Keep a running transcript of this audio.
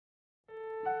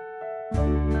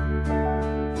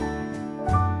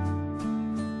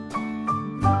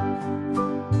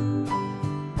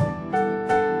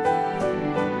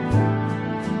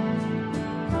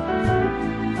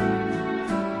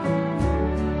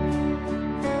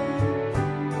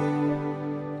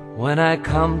When I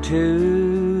come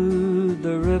to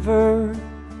the river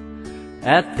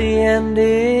at the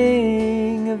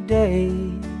ending of day,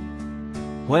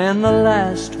 when the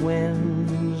last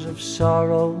winds of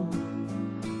sorrow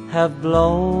have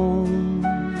blown,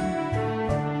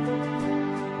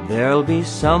 there'll be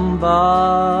somebody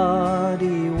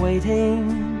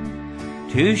waiting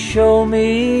to show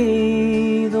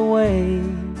me the way.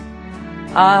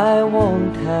 I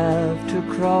won't have to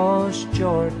cross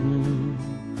Jordan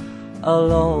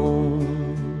alone.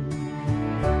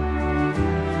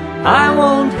 I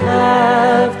won't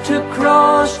have to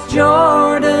cross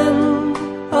Jordan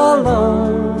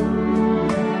alone.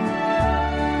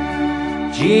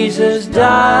 Jesus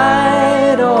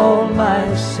died all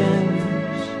my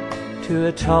sins to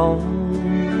atone.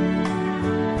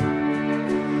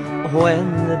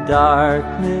 When the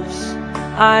darkness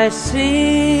I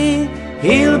see,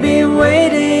 He'll be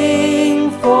waiting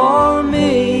for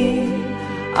me.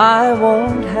 I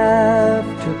won't have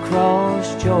to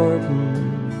cross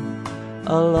Jordan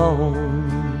alone.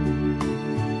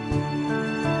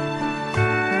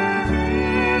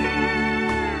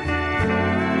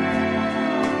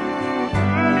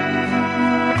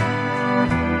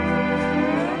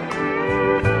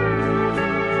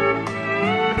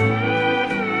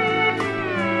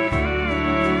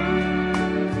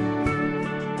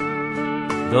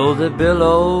 Though the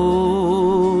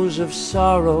billows of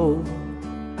sorrow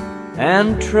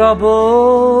and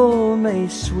trouble may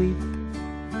sweep,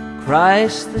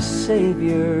 Christ the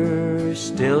Savior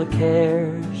still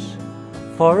cares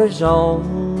for His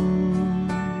own.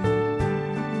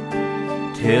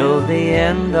 Till the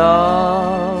end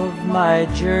of my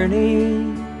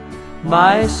journey,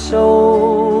 my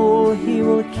soul He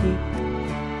will keep.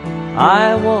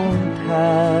 I won't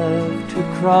have to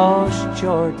cross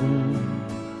Jordan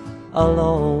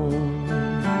alone.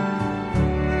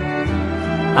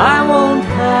 I won't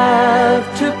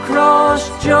have to cross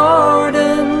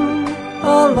Jordan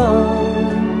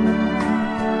alone.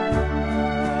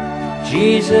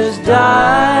 Jesus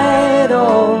died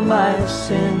all my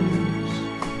sins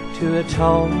to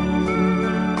atone.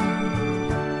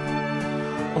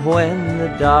 When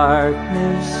the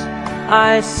darkness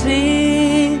I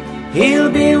see,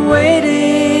 He'll be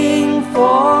waiting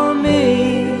for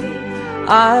me.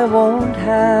 I won't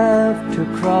have to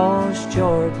cross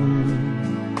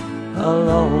Jordan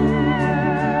alone.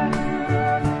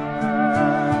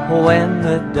 When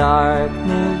the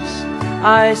darkness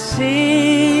I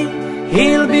see,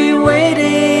 He'll be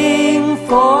waiting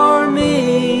for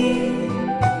me.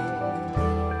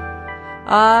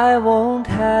 I won't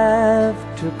have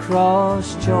to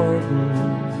cross Jordan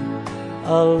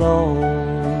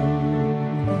alone.